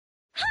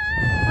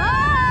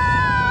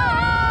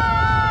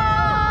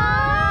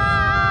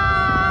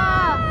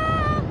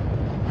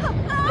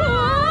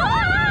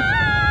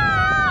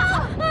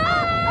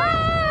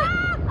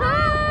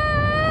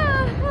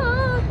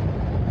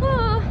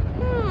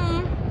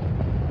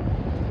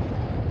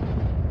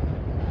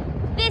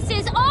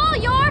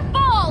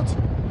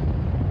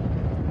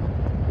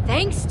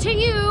Thanks to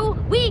you,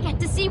 we get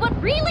to see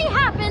what really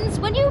happens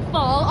when you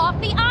fall off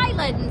the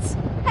islands.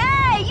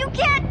 Hey, you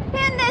can't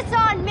pin this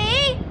on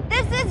me!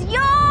 This is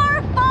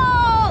your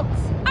fault!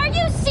 Are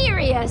you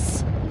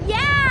serious?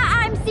 Yeah,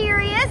 I'm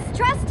serious.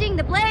 Trusting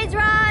the blaze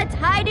rods,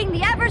 hiding the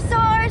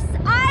Eversource.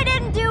 I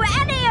didn't do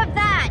any of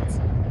that!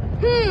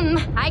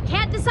 I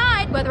can't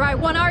decide whether I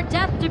want our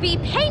death to be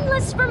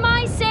painless for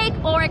my sake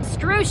or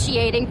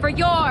excruciating for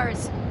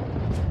yours.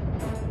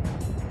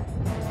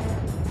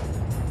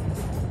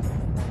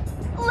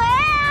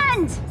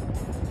 Land!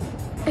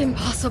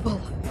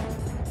 Impossible.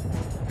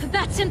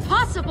 That's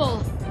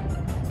impossible!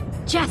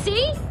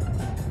 Jesse?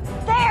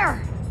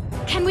 There!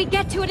 Can we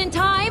get to it in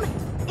time?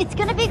 It's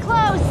gonna be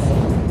close.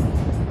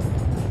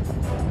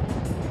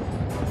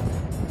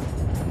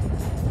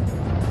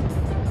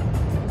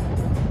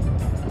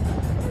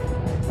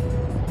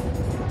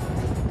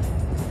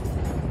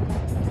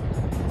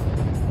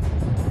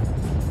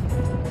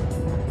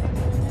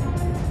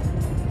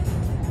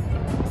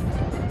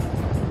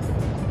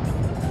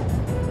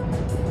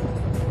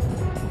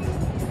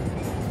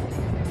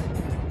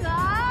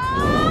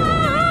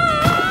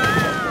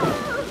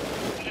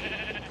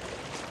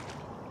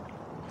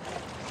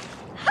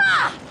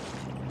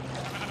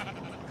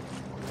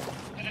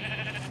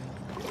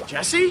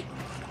 Jesse?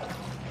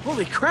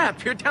 Holy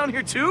crap, you're down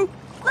here too?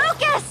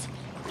 Lucas!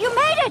 You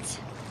made it!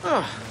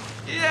 Oh,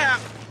 yeah,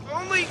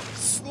 only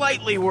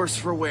slightly worse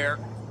for wear.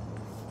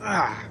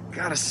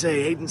 Gotta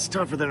say, Aiden's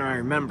tougher than I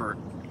remember.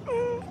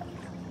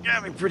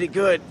 Got me pretty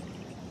good.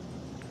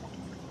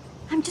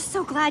 I'm just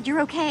so glad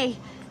you're okay.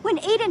 When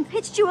Aiden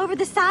pitched you over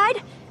the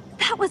side,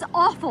 that was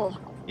awful.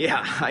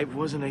 Yeah, I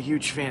wasn't a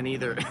huge fan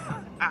either.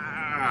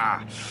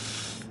 That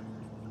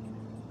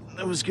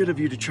was good of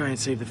you to try and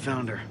save the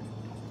founder.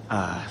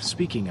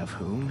 Speaking of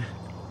whom,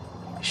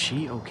 is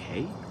she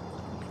okay?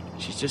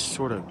 She's just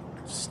sort of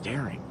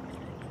staring.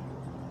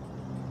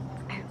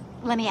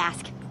 Let me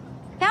ask.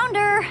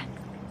 Founder!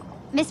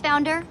 Miss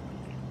Founder?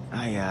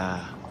 I,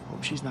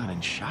 hope she's not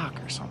in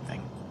shock or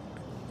something.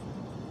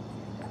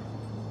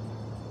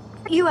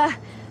 You,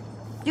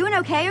 doing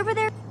okay over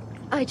there?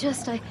 I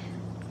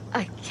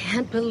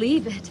can't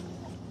believe it.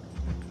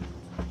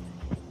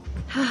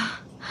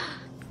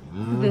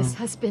 This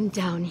has been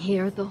down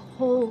here the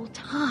whole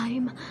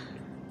time.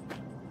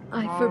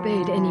 I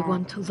forbade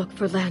anyone to look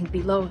for land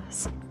below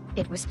us.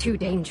 It was too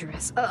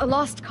dangerous. A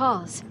lost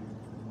cause.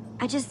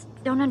 I just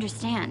don't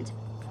understand.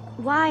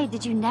 Why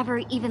did you never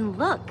even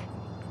look?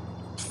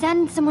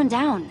 Send someone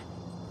down.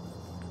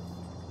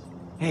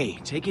 Hey,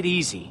 take it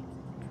easy.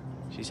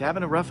 She's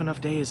having a rough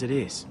enough day as it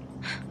is.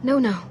 No.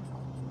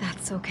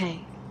 That's okay.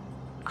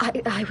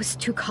 I was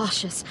too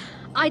cautious.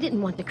 I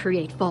didn't want to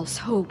create false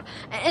hope,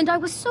 and I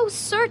was so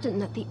certain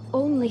that the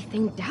only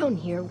thing down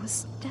here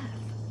was death.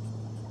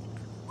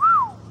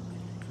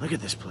 Look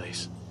at this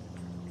place.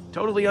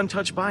 Totally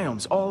untouched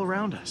biomes all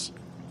around us.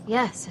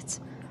 Yes, it's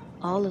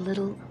all a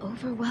little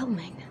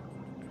overwhelming.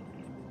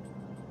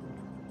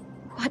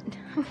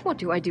 What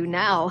do I do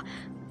now?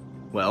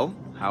 Well,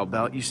 how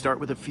about you start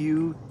with a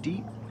few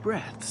deep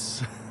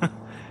breaths?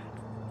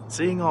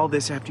 Seeing all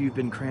this after you've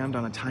been crammed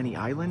on a tiny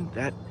island,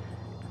 that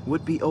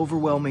would be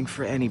overwhelming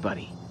for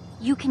anybody.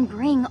 You can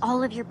bring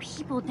all of your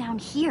people down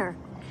here.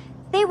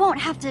 They won't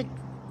have to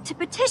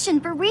petition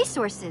for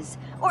resources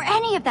or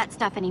any of that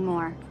stuff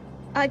anymore.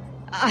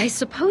 I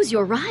suppose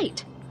you're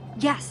right.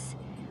 Yes.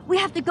 We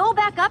have to go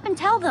back up and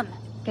tell them.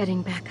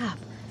 Getting back up.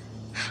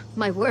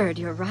 My word,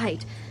 you're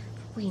right.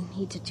 We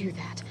need to do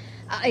that.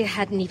 I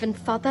hadn't even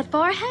thought that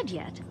far ahead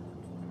yet.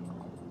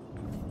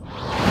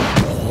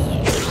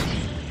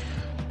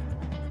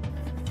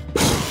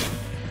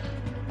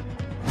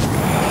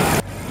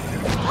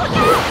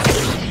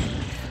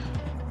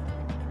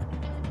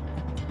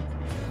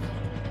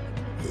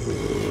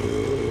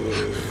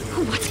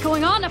 What's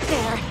going on up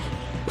there?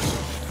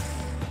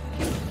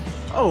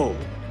 Oh,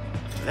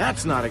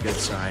 that's not a good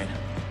sign.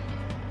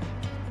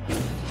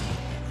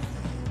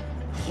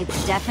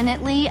 It's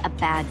definitely a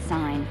bad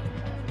sign.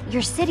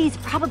 Your city's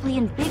probably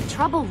in big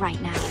trouble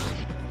right now.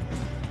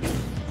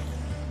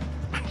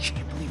 I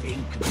can't believe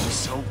Aiden could be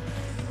so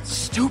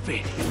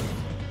stupid.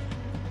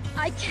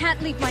 I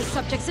can't leave my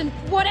subjects in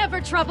whatever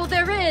trouble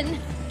they're in.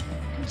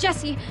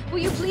 Jesse, will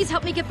you please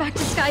help me get back to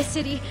Sky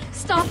City?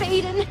 Stop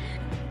Aiden.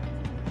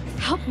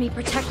 Help me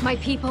protect my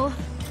people.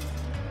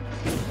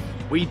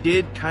 We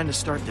did kind of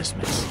start this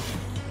mess.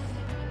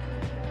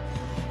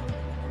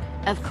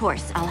 Of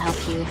course, I'll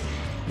help you.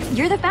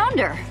 You're the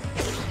founder.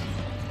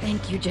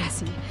 Thank you,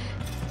 Jesse.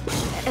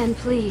 And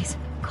please,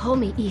 call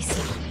me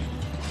Issa.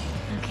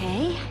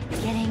 Okay,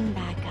 getting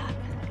back up.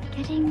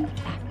 Getting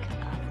back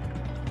up.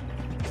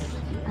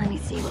 Let me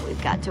see what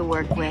we've got to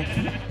work with.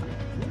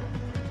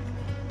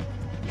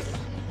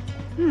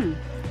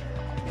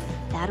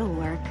 That'll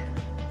work.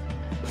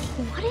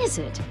 What is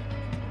it?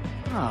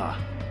 Ah,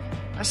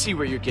 I see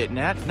where you're getting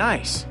at.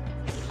 Nice.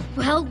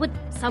 Well, would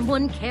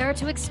someone care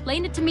to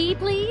explain it to me,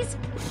 please?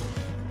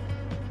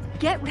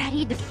 Get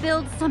ready to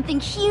build something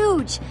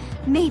huge.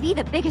 Maybe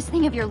the biggest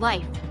thing of your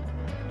life.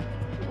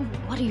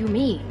 What do you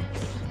mean?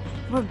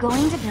 We're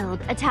going to build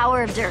a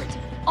tower of dirt,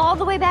 all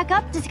the way back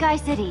up to Sky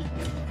City.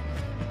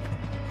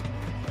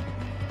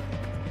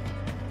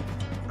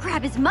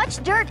 Grab as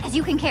much dirt as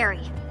you can carry.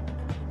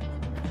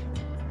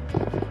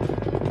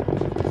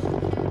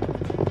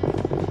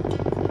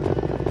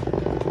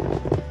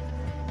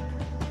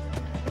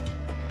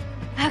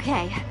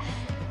 Okay,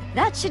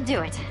 that should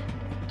do it.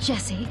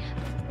 Jesse,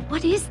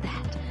 what is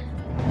that?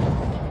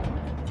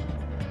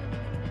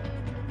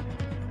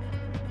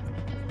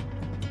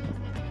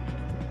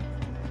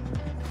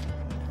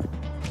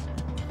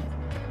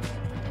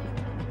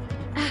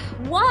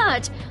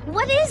 What?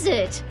 What is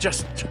it?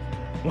 Just...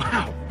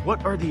 wow,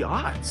 what are the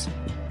odds?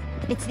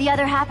 It's the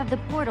other half of the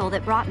portal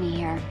that brought me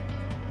here.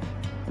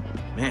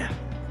 Man,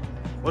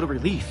 what a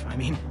relief. I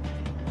mean,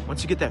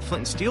 once you get that flint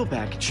and steel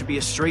back, it should be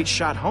a straight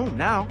shot home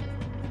now.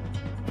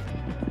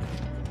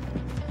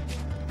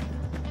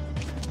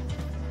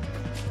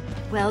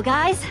 Well,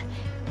 guys,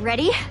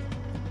 ready?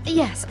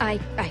 Yes, I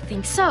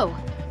think so.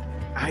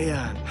 I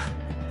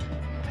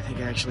think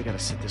I actually gotta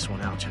sit this one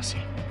out,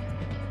 Jesse.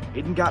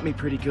 Aiden got me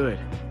pretty good.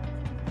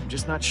 I'm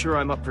just not sure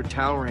I'm up for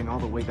towering all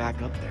the way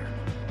back up there.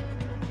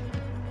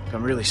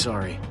 I'm really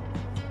sorry.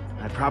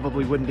 I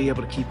probably wouldn't be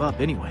able to keep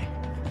up anyway.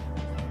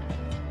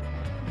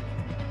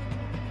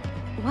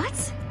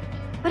 What?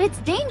 But it's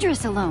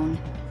dangerous alone.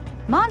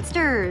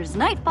 Monsters,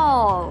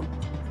 nightfall.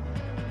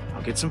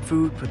 I'll get some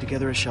food, put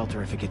together a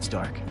shelter if it gets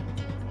dark.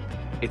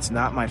 It's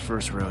not my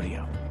first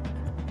rodeo.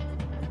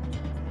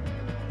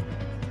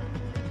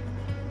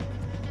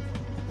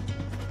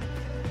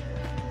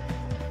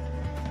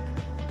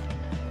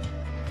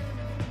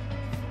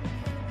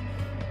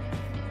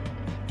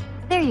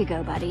 There you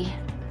go, buddy.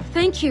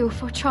 Thank you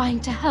for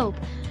trying to help.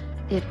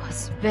 It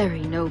was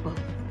very noble.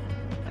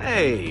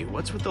 Hey,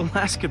 what's with the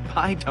last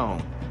goodbye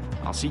tone?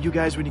 I'll see you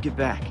guys when you get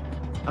back.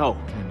 Oh,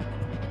 and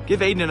give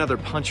Aiden another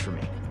punch for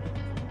me.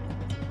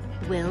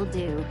 Will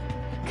do.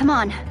 Come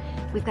on,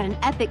 we've got an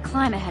epic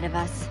climb ahead of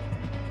us.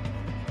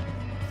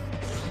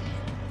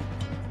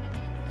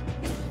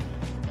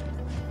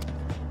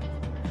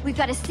 We've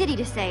got a city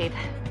to save.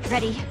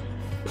 Ready?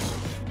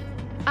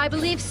 I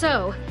believe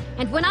so.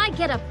 And when I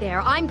get up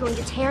there, I'm going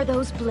to tear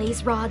those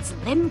blaze rods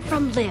limb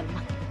from limb.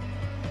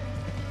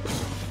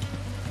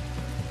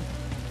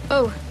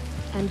 Oh,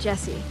 and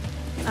Jesse,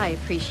 I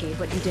appreciate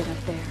what you did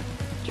up there.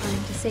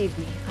 Trying to save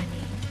me, I mean.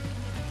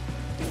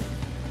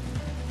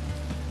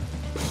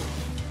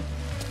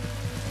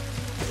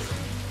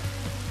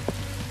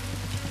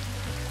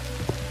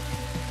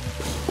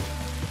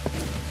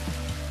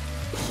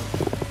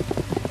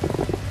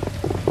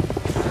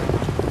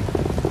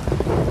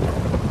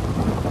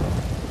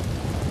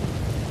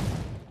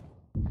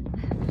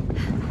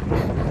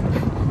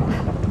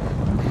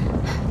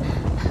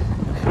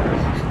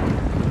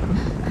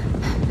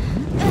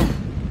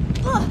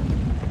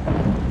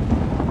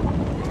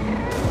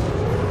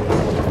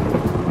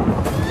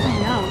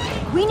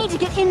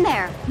 In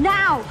there,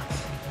 now!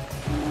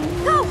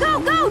 Go, go,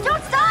 go!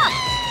 Don't stop!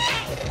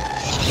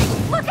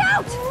 Look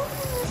out!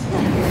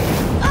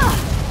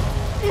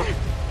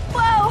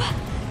 Whoa!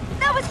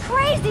 That was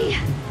crazy!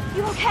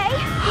 You okay?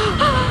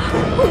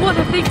 What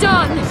have they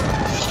done?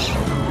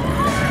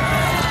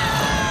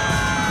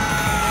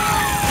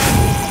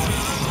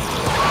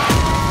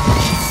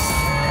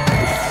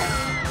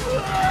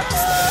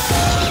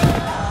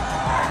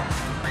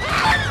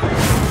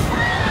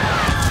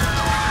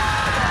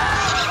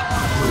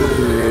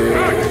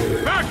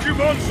 Back, you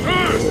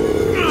monsters!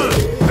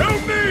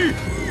 Help me!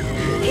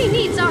 He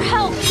needs our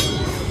help!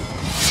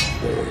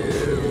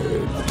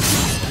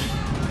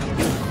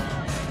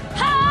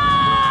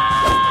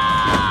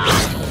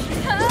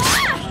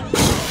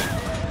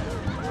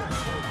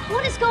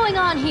 What is going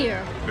on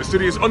here? The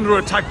city is under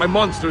attack by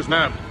monsters,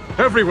 ma'am.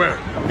 Everywhere.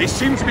 They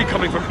seem to be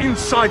coming from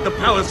inside the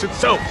palace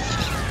itself.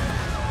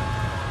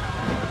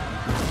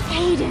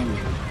 Aiden!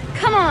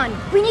 Come on!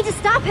 We need to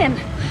stop him!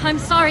 I'm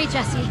sorry,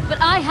 Jesse,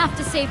 but I have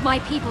to save my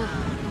people.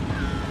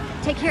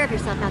 Take care of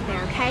yourself out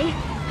there, okay?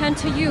 And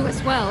to you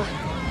as well.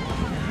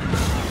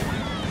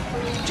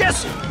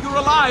 Jesse, you're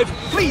alive!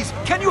 Please,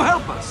 can you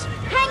help us?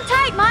 Hang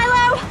tight,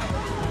 Milo!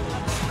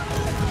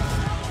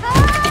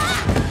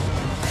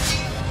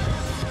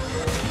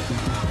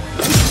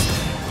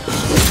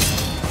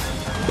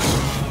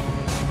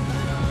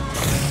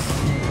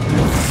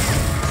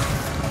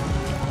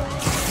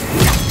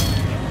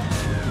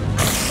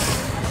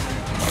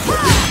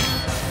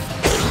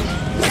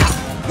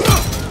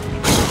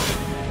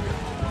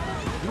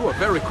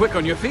 Very quick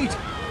on your feet.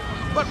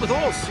 But with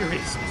all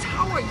seriousness,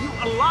 how are you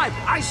alive?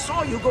 I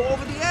saw you go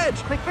over the edge.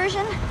 Quick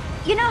version?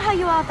 You know how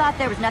you all thought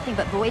there was nothing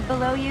but void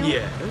below you?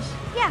 Yes?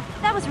 Yeah,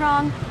 that was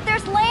wrong.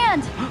 There's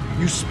land!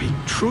 You speak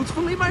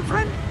truthfully, my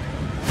friend?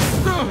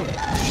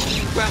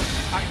 Well,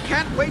 I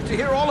can't wait to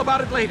hear all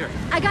about it later.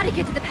 I gotta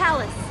get to the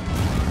palace.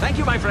 Thank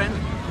you, my friend.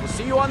 We'll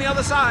see you on the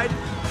other side.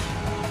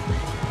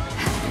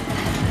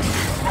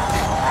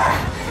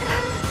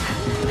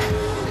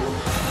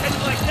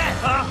 It's like that,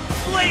 huh?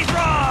 Blaze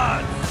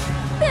rods!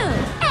 Boom!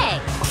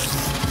 Egg!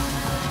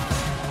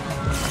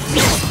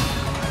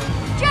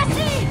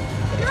 Jesse!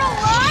 You're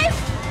alive!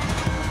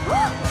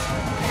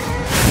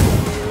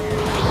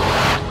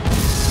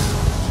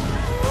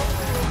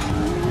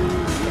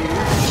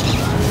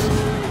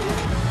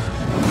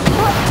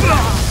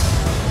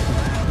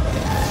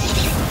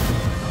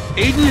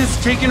 Aiden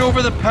has taken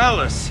over the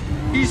palace.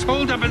 He's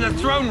holed up in the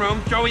throne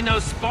room, throwing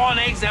those spawn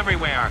eggs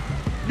everywhere.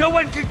 No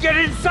one can get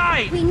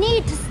inside! We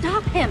need to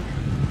stop him.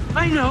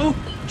 I know!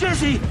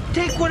 Jesse,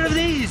 take one of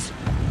these!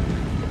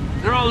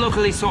 They're all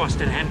locally sourced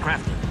and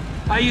handcrafted.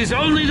 I use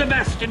only the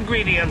best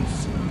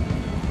ingredients.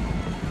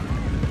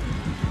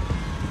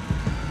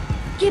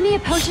 Give me a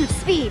potion of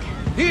speed.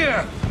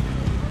 Here!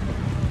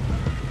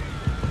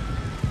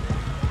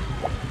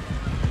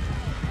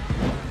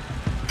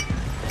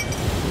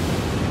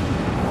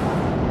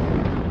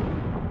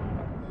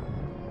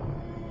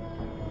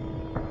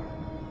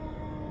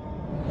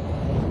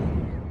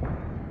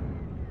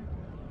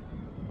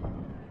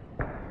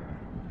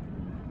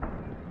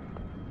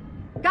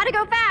 Gotta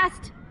go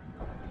fast!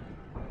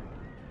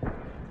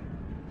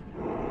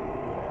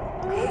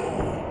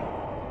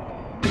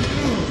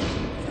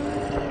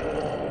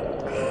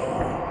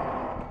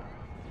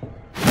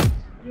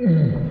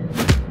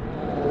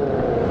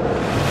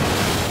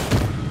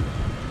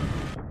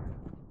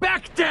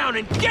 Back down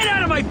and get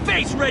out of my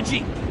face,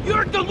 Reggie!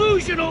 You're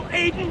delusional,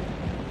 Aiden!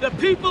 The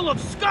people of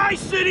Sky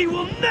City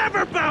will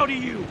never bow to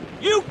you!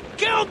 You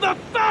killed the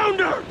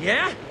founder!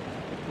 Yeah?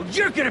 Well,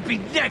 you're gonna be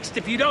next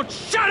if you don't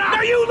shut up!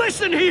 Now you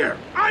listen here!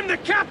 I'm the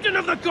captain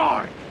of the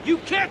guard! You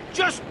can't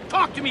just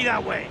talk to me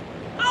that way!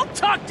 I'll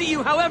talk to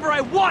you however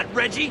I want,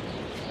 Reggie!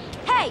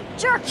 Hey,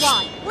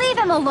 jerkwad! Leave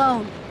him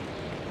alone!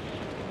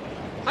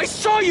 I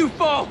saw you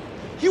fall!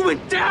 You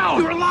went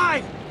down! You're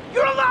alive!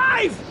 You're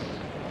alive!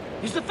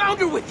 Is the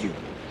founder with you?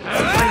 I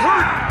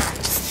heard!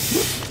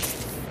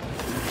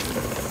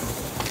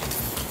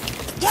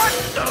 What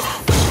the?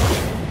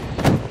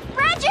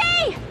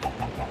 Reggie!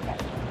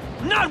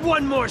 Not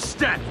one more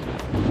step!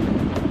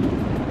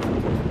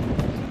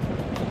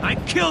 I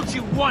killed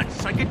you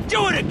once, I could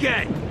do it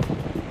again!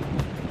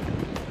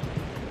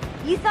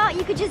 You thought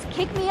you could just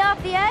kick me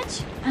off the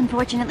edge?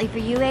 Unfortunately for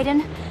you,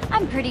 Aiden,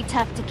 I'm pretty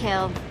tough to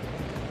kill.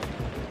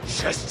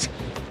 Just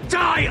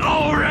die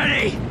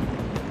already!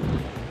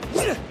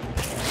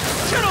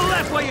 Should've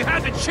left while you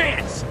had the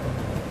chance!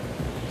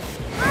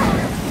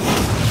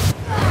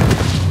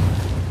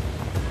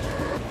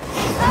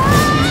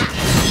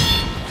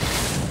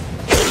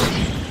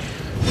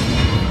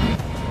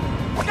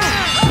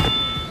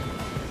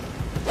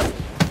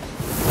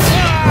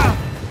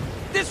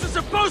 This was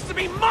supposed to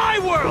be my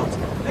world!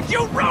 And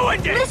you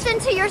ruined it! Listen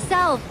to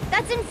yourself!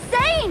 That's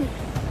insane!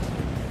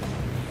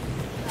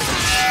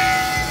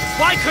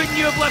 Why couldn't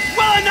you have left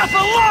well enough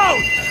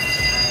alone?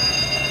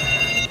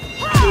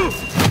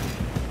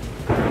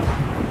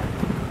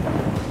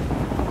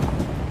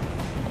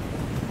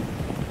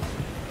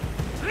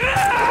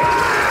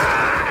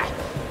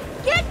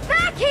 Get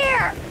back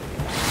here!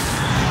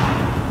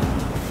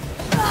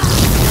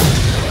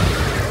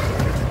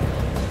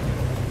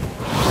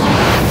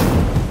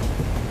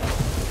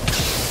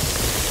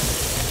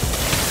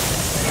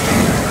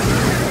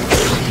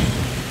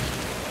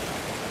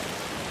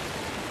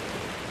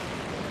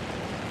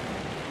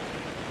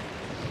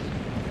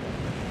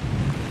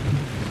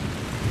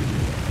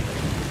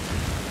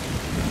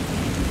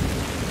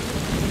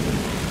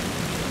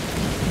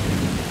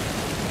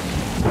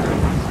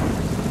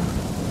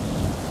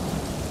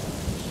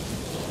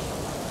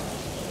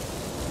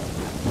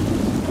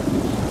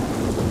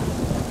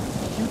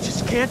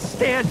 Can't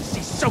stand to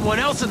see someone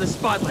else in the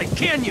spotlight,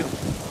 can you?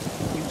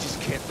 You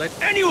just can't let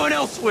anyone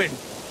else win.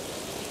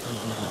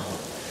 Oh,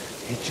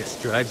 it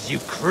just drives you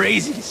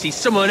crazy to see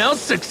someone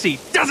else succeed,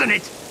 doesn't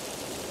it?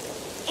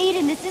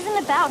 Aiden, this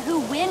isn't about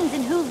who wins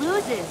and who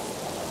loses.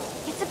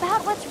 It's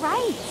about what's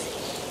right.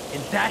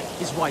 And that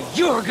is why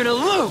you're gonna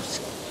lose!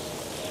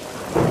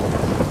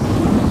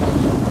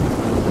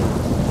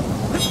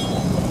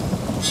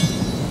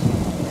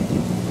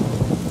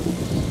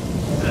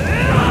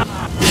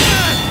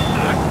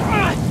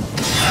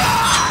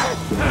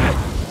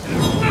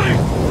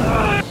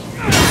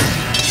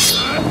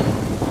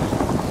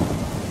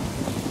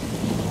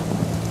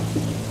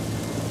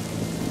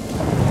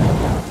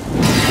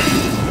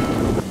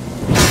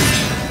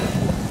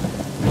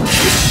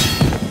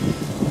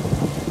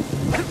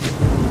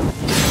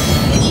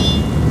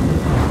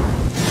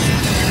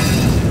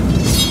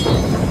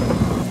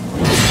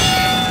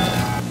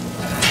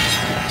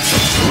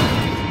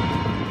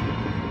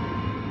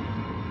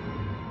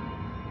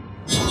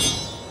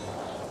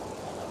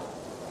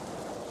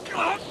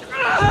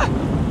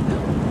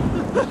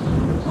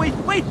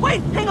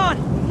 Wait, hang on.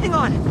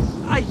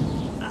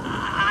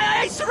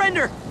 I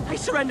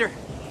surrender.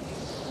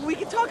 We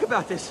can talk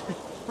about this,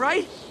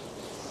 right?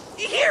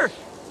 Here.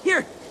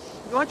 You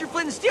want your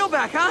flint and steel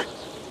back, huh?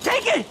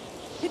 Take it.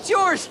 It's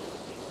yours.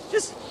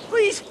 Just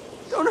please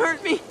don't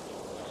hurt me.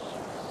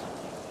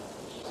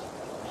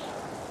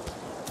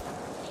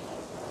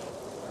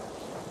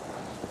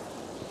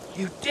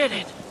 You did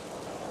it.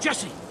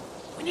 Jesse,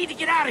 we need to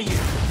get out of here.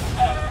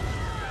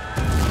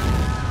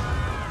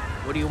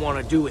 What do you want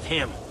to do with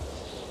him?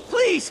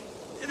 Please!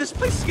 This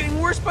place is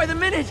getting worse by the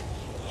minute!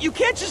 You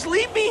can't just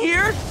leave me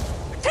here!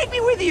 Take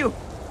me with you!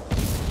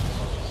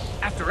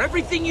 After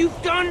everything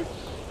you've done,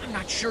 I'm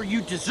not sure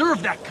you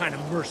deserve that kind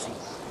of mercy.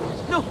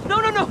 No,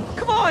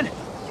 come on!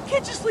 You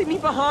can't just leave me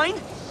behind!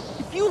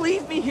 If you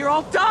leave me here,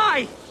 I'll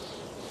die!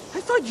 I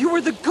thought you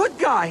were the good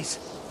guys!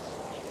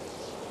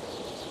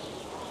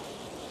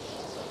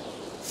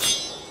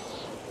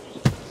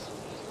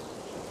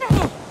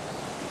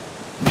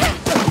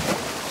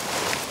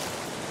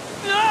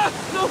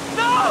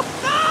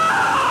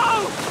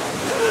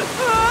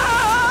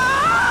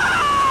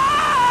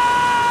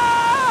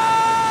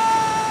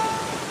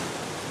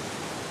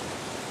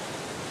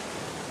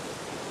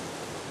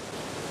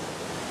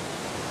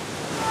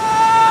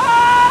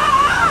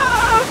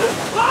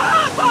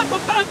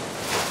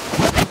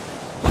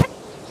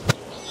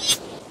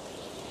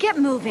 Get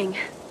moving.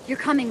 You're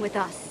coming with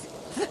us.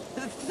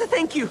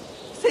 Thank you.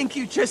 Thank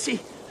you,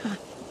 Jesse.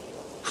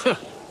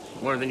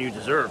 More than you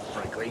deserve,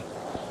 frankly.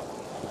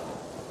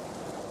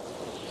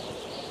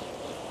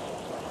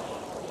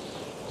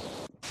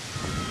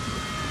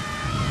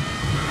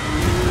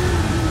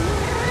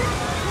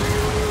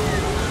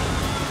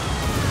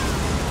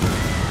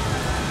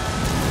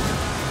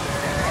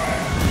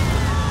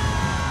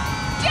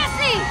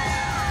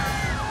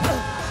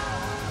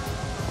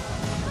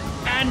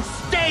 And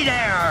stay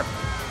there!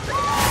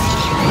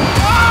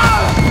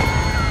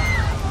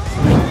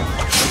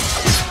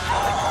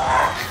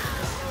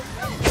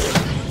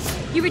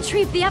 You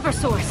retrieved the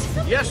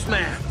Eversource. Yes,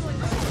 ma'am.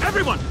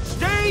 Everyone,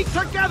 stay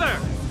together!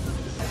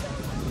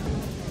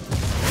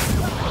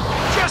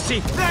 Jesse,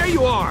 there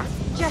you are!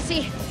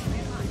 Jesse,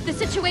 the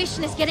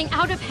situation is getting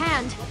out of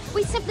hand.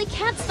 We simply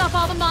can't stop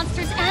all the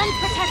monsters and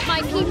protect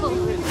my people.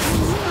 The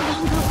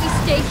longer we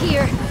stay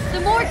here,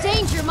 the more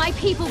danger my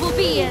people will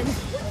be in.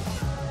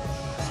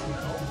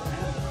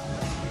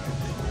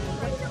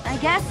 I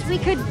guess we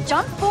could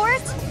jump for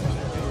it?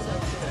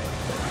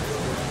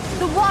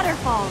 The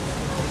waterfalls.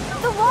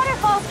 The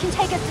waterfalls can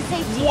take us to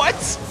safety.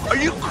 What? Are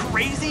you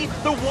crazy?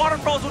 The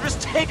waterfalls will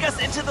just take us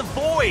into the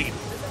void!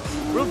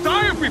 We'll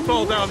die if we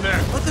fall down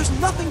there! But there's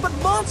nothing but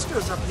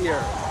monsters up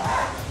here!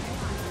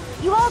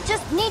 You all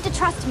just need to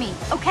trust me,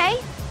 okay?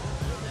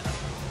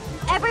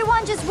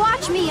 Everyone just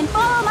watch me and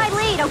follow my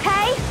lead,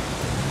 okay?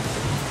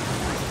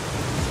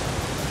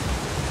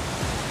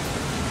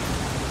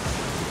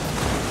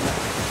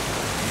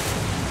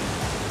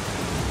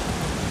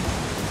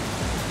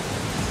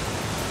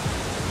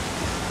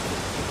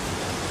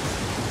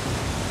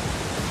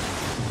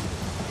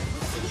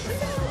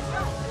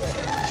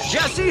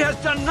 Jesse has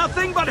done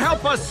nothing but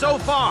help us so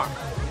far.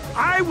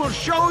 I will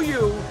show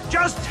you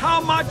just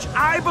how much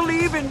I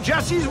believe in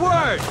Jesse's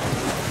word.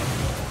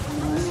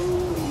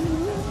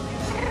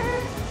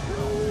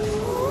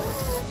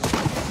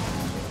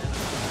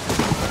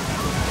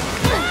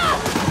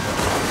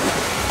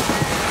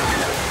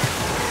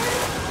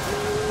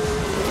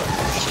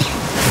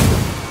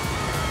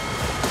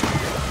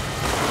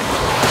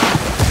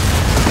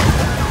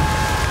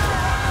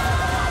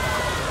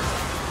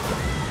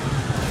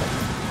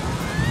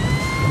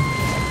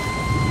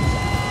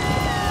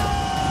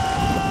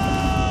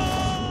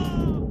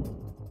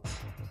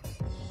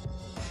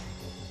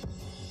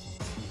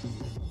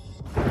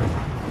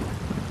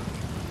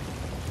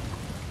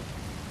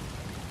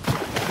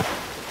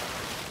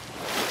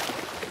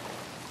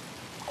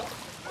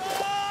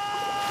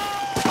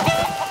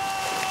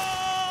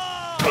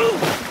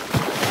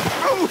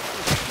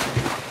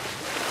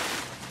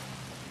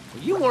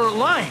 You weren't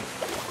lying.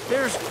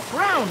 There's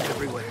ground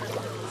everywhere.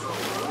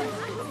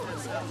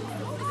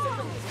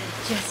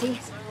 Jesse,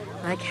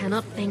 I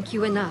cannot thank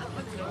you enough.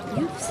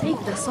 You've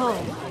saved us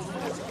all.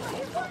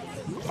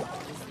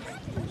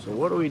 So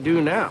what do we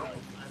do now?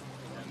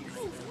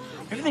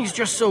 Everything's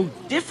just so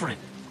different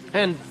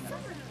and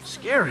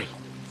scary.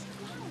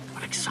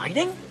 But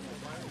exciting?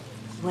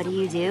 What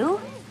do?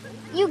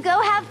 You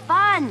go have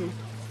fun!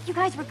 You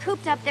guys were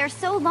cooped up there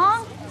so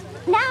long.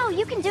 Now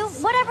you can do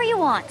whatever you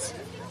want.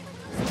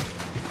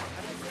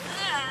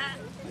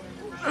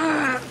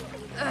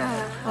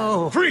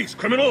 Oh. Freeze,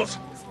 criminals!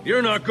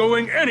 You're not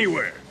going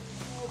anywhere!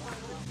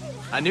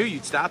 I knew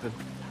you'd stop him.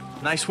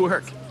 Nice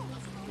work.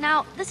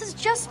 Now, this is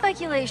just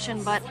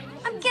speculation, but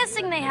I'm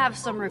guessing they have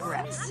some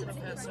regrets.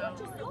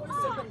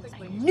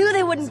 I knew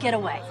they wouldn't get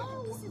away.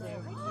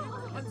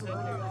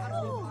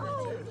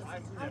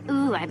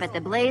 Ooh, I bet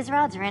the Blaze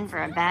Rods are in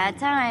for a bad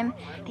time.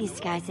 These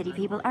Sky City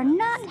people are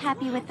not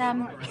happy with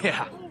them.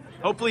 Yeah.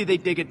 Hopefully they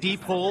dig a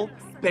deep hole,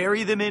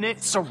 bury them in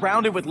it,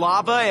 surround it with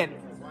lava, and...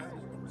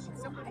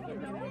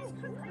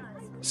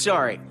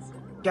 Sorry.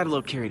 Got a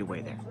little carried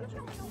away there.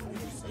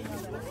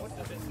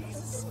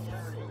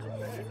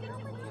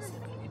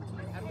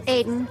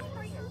 Aiden.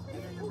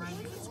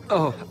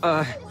 Oh,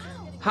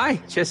 hi,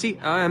 Jesse.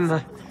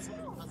 I'm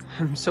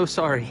so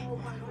sorry.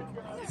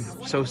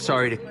 I'm so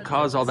sorry to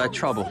cause all that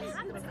trouble.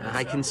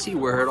 I can see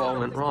where it all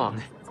went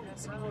wrong.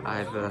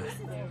 I've,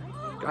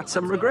 got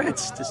some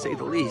regrets, to say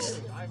the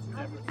least.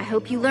 I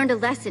hope you learned a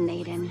lesson,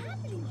 Aiden.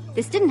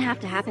 This didn't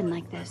have to happen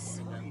like this.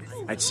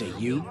 I'd say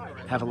you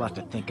have a lot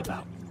to think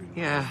about.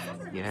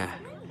 Yeah,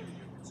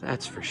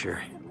 that's for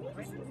sure.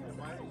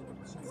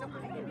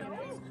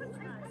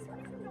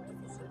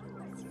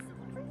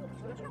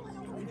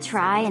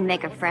 try and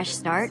make a fresh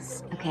start,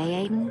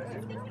 okay, Aiden?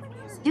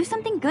 Do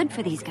something good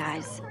for these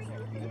guys.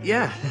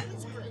 Yeah,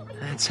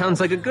 that sounds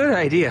like a good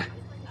idea.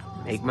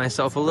 Make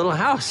myself a little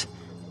house.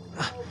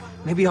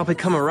 Maybe I'll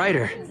become a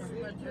writer.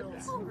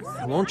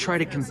 I won't try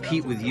to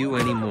compete with you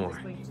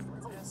anymore.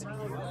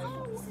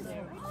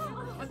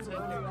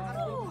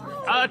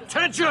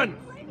 Attention!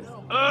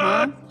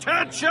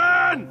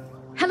 Attention!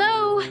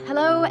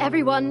 Hello,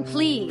 everyone,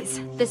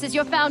 please. This is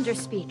your founder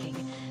speaking.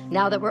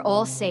 Now that we're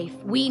all safe,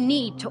 we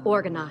need to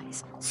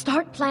organize.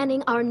 Start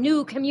planning our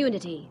new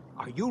community.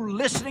 Are you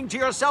listening to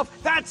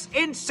yourself? That's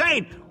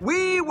insane!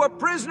 We were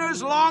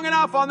prisoners long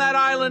enough on that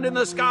island in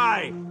the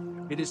sky.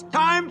 It is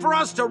time for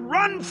us to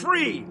run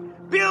free.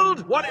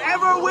 Build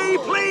whatever we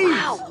please.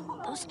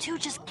 Wow, those two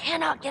just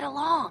cannot get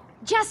along.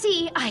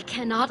 Jesse, I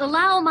cannot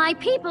allow my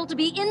people to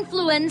be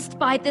influenced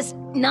by this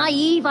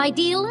naive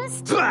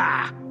idealist.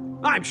 Bah!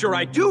 I'm sure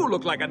I do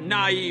look like a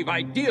naive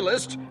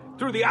idealist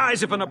through the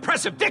eyes of an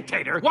oppressive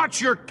dictator.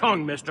 Watch your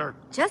tongue, mister.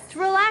 Just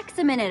relax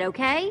a minute,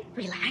 okay?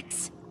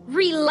 Relax?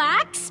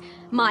 Relax?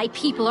 My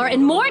people are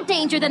in more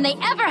danger than they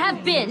ever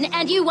have been,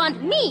 and you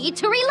want me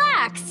to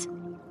relax!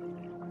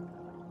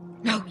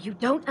 No, you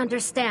don't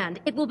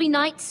understand. It will be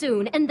night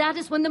soon, and that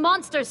is when the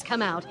monsters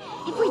come out.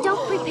 If we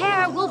don't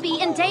prepare, we'll be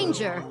in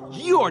danger.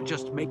 You're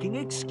just making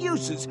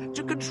excuses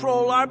to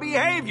control our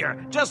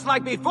behavior, just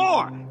like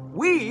before.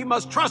 We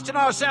must trust in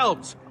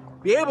ourselves,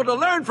 be able to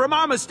learn from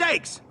our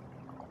mistakes.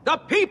 The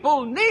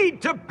people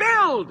need to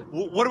build!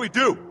 What do we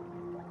do?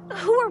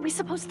 Who are we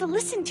supposed to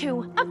listen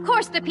to? Of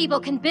course the people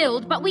can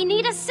build, but we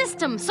need a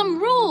system, some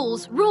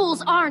rules.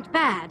 Rules aren't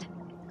bad.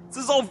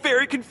 This is all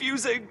very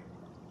confusing.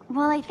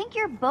 Well, I think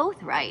you're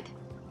both right.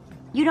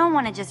 You don't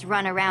want to just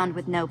run around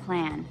with no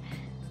plan.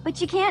 But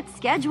you can't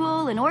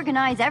schedule and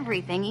organize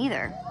everything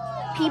either.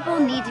 People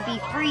need to be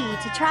free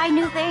to try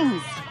new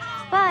things.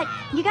 But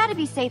you gotta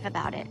be safe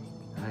about it.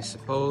 I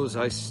suppose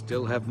I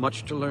still have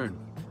much to learn.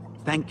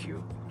 Thank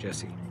you,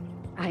 Jesse.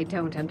 I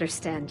don't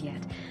understand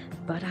yet,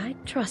 but I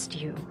trust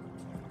you.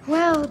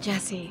 Well,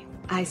 Jesse,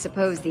 I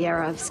suppose the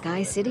era of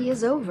Sky City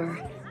is over.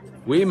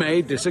 We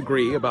may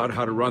disagree about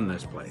how to run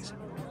this place,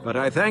 but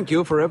I thank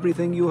you for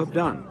everything you have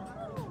done.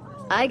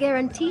 I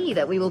guarantee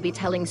that we will be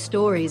telling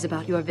stories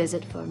about your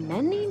visit for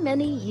many,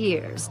 many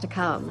years to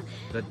come.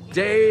 The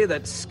day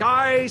that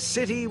Sky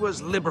City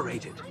was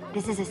liberated.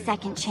 This is a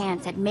second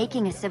chance at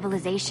making a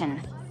civilization.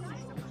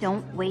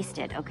 Don't waste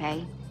it,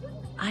 okay?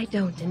 I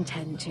don't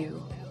intend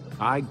to.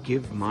 I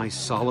give my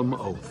solemn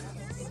oath.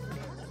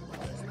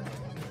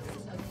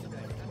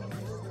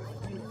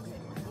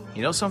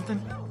 You know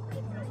something?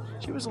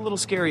 She was a little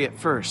scary at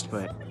first,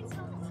 but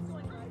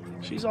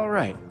she's all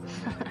right.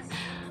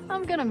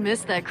 I'm gonna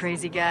miss that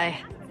crazy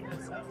guy.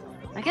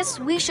 I guess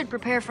we should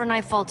prepare for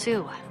nightfall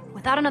too.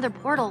 Without another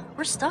portal,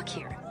 we're stuck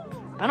here.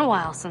 Been a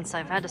while since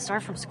I've had to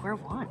start from square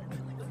one.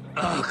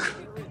 Ugh.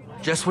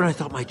 Just when I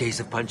thought my days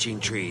of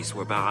punching trees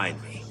were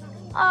behind me.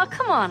 Aw,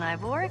 come on,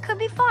 Ivor. It could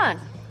be fun.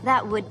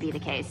 That would be the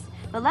case.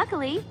 But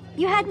luckily,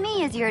 you had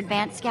me as your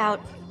advanced scout.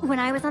 When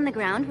I was on the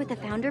ground with the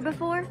Founder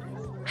before,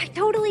 I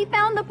totally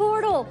found the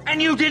portal! And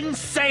you didn't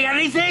say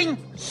anything?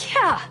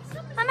 Yeah,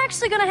 I'm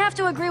actually gonna have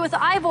to agree with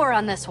Ivor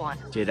on this one.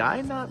 Did I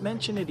not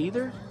mention it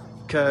either?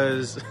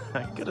 'Cause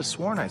I could have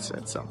sworn I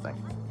said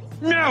something.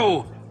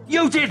 No,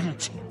 you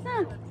didn't!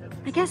 Huh.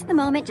 I guess the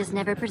moment just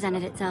never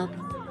presented itself.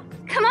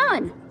 Come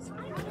on!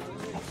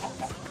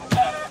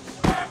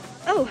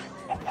 Oh,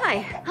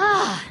 hi.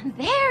 Ah,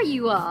 there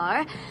you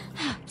are.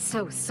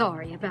 So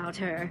sorry about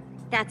her.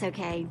 That's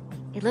okay.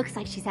 It looks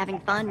like she's having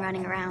fun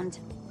running around.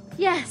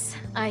 Yes,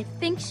 I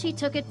think she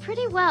took it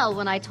pretty well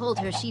when I told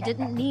her she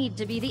didn't need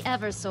to be the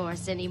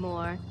Eversource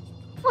anymore.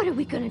 What are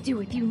we gonna do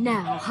with you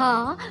now,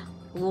 huh?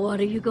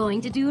 What are you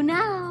going to do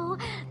now?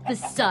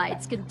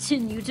 Besides,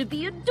 continue to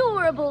be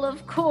adorable,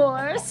 of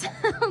course.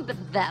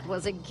 But that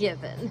was a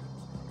given.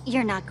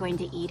 You're not going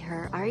to eat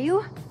her, are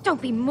you?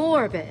 Don't be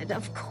morbid,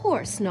 of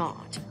course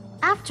not.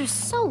 After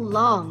so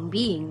long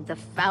being the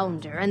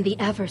Founder and the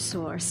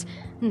Eversource,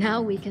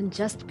 now we can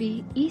just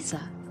be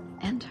Isa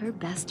and her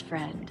best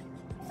friend,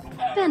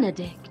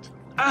 Benedict.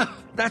 Ah,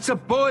 that's a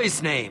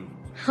boy's name.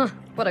 Huh,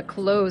 what a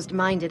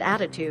closed-minded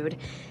attitude.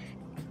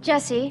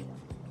 Jesse,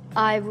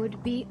 I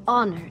would be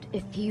honored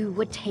if you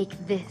would take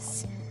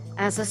this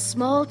as a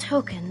small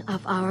token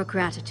of our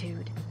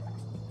gratitude.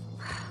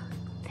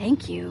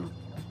 Thank you.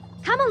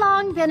 Come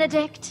along,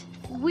 Benedict.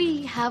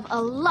 We have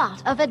a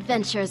lot of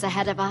adventures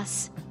ahead of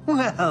us.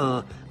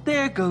 Well,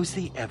 there goes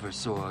the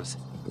Eversource.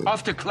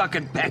 Off to cluck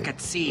and peck at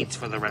seeds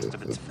for the rest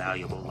of its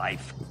valuable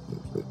life.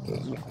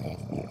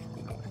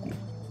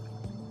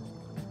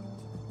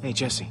 Hey,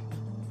 Jesse.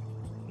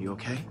 You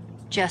okay?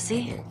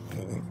 Jesse?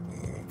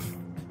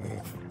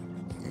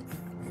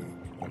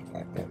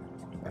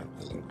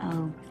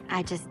 Oh,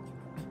 I just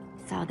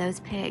saw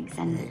those pigs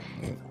and,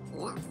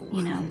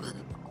 you know.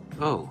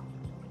 Oh,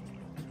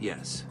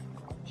 yes.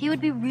 He would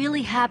be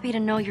really happy to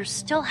know you're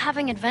still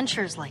having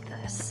adventures like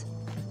this.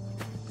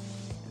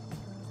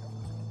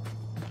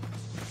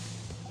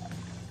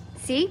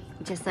 See?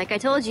 Just like I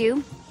told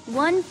you.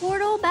 One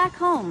portal back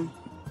home.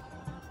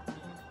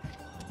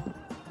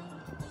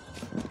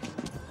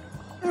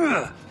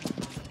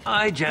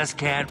 I just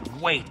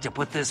can't wait to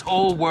put this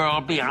whole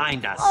world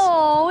behind us.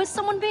 Oh, is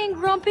someone being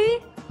grumpy?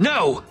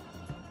 No!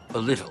 A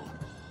little.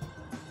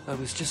 I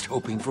was just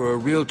hoping for a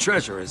real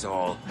treasure is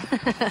all.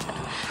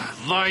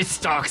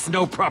 Livestock's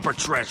no proper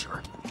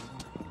treasure.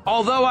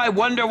 Although I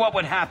wonder what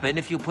would happen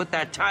if you put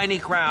that tiny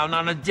crown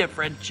on a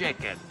different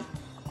chicken.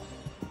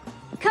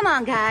 Come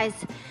on, guys.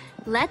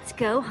 Let's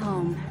go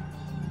home.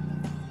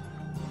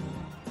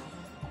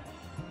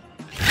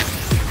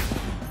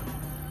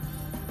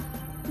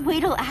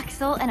 Wait till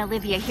Axel and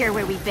Olivia hear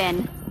where we've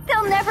been.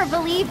 They'll never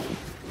believe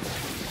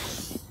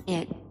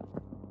it.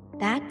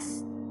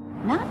 That's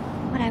not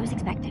what I was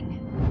expecting.